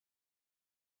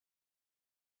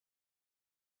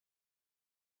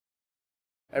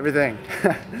Everything.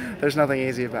 There's nothing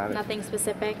easy about it. Nothing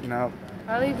specific? No.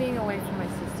 Probably being away from my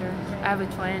sister. I have a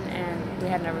twin and we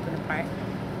had never been apart,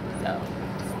 so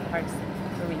it's hard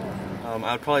for me.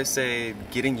 I'd probably say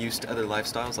getting used to other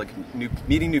lifestyles, like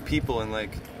meeting new people and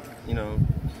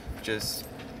just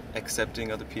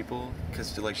accepting other people,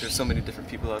 because there's so many different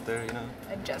people out there,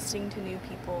 Adjusting to new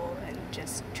people and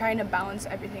just trying to balance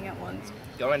everything at once.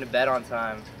 Going to bed on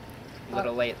time. A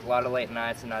lot of late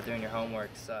nights and not doing your homework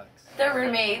sucks. The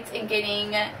roommates and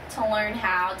getting to learn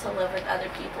how to live with other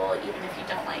people even if you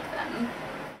don't like them.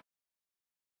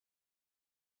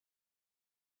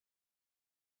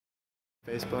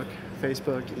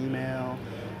 Facebook, email,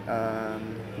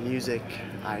 music,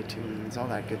 iTunes, all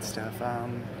that good stuff.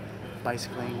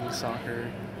 Bicycling,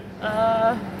 soccer.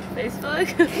 Facebook.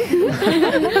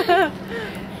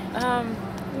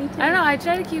 I don't know, I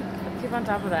try to keep on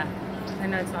top of that. I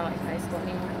know it's not like high school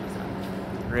anymore. So.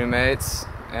 Roommates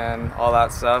and all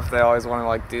that stuff, they always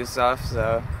want to do stuff,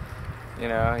 so you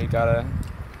gotta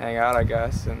hang out, I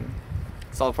guess, and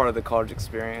it's all part of the college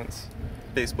experience.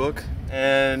 Facebook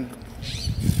and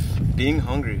being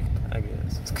hungry, I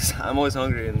guess, because I'm always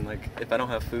hungry, and if I don't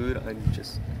have food,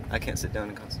 I can't sit down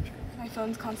and concentrate. My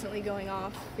phone's constantly going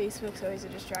off. Facebook's always a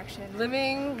distraction.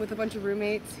 Living with a bunch of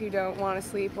roommates who don't want to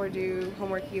sleep or do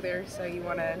homework either, so you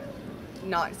want to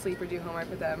not sleep or do homework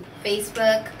with them.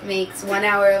 Facebook makes 1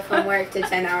 hour of homework to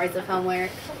 10 hours of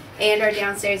homework, and our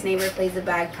downstairs neighbor plays the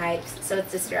bagpipes, so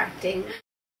it's distracting.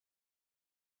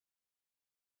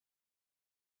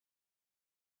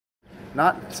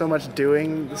 Not so much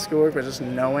doing the schoolwork, but just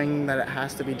knowing that it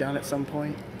has to be done at some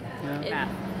point. Yeah.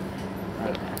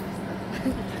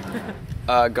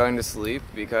 Going to sleep,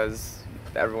 because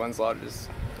everyone's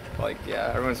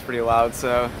everyone's pretty loud,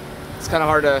 so it's kind of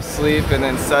hard to sleep and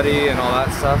then study and all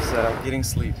that stuff. So Getting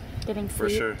sleep. Getting sleep? For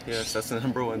sure, yes, that's the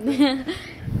 #1 thing.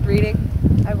 Reading.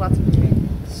 I have lots of reading.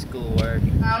 Schoolwork.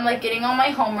 Getting all my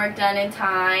homework done in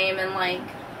time and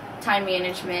time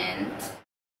management.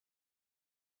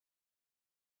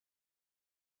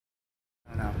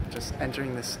 I don't know, just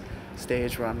entering this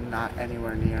stage where I'm not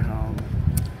anywhere near home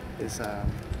is kind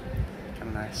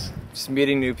of nice. just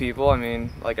meeting new people. I mean,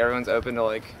 everyone's open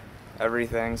to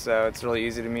everything, so it's really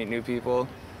easy to meet new people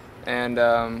and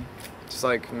just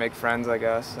make friends, I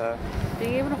guess.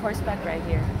 Being able to horseback ride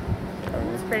here,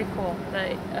 it's pretty cool. The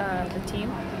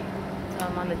team, so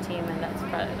I'm on the team, and that's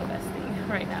probably the best thing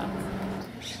right now.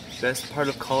 Best part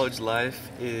of college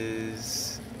life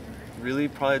is really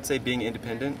probably I'd say being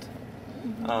independent,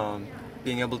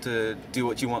 being able to do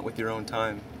what you want with your own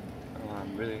time,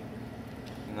 really.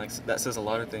 And that says a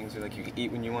lot of things. You can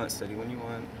eat when you want, study when you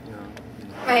want,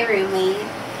 My roommate.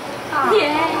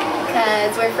 Yay!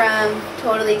 Because we're from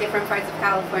totally different parts of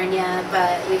California,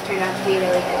 but we've turned out to be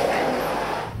really good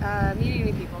friends. Meeting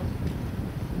new people.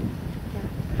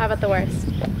 How about the worst?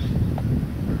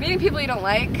 Meeting people you don't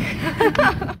like.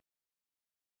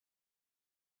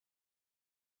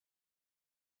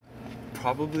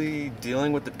 Probably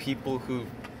dealing with the people who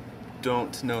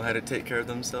don't know how to take care of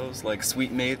themselves, like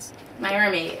sweet mates. My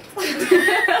roommate.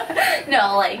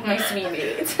 No, my sweet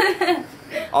mate.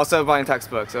 Also buying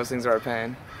textbooks, those things are a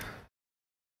pain.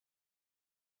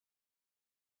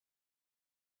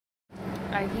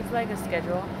 I keep a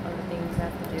schedule of the things I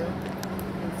have to do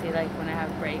and see when I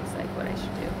have breaks what I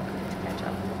should do to catch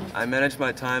up. I manage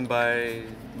my time by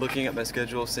looking at my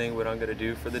schedule, seeing what I'm going to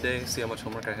do for the day, see how much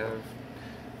homework I have.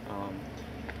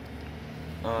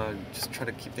 Just try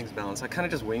to keep things balanced. I kind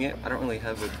of just wing it. I don't really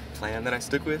have a plan that I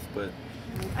stick with, but...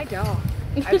 I don't.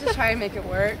 I just try and make it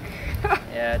work.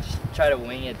 Yeah, just try to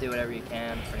wing it, do whatever you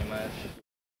can, pretty much.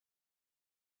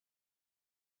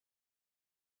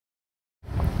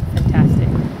 Fantastic.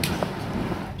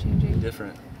 Changing.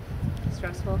 Different.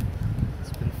 Stressful.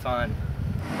 It's been fun.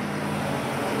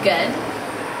 Good.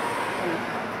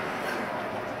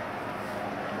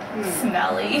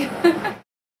 Smelly.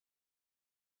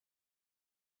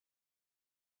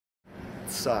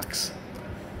 Sucks.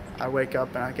 I wake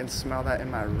up and I can smell that in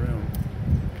my room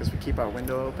because we keep our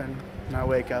window open, and I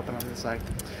wake up and I'm just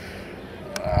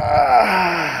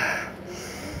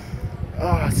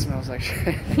oh, it smells like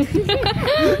shit.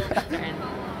 And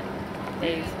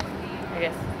they, I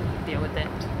guess, deal with it.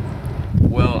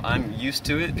 Well, I'm used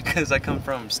to it because I come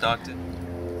from Stockton.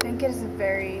 I think it is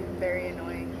very, very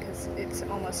annoying because it's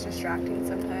almost distracting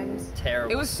sometimes.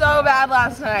 Terrible. It was so bad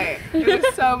last night. It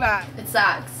was so bad. It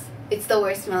sucks. It's the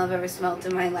worst smell I've ever smelled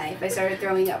in my life. I started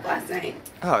throwing up last night.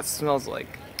 Oh, it smells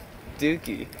like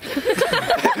dookie.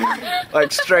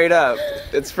 Straight up.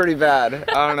 It's pretty bad.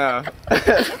 I don't know.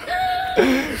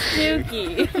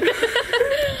 Dookie.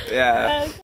 Yeah.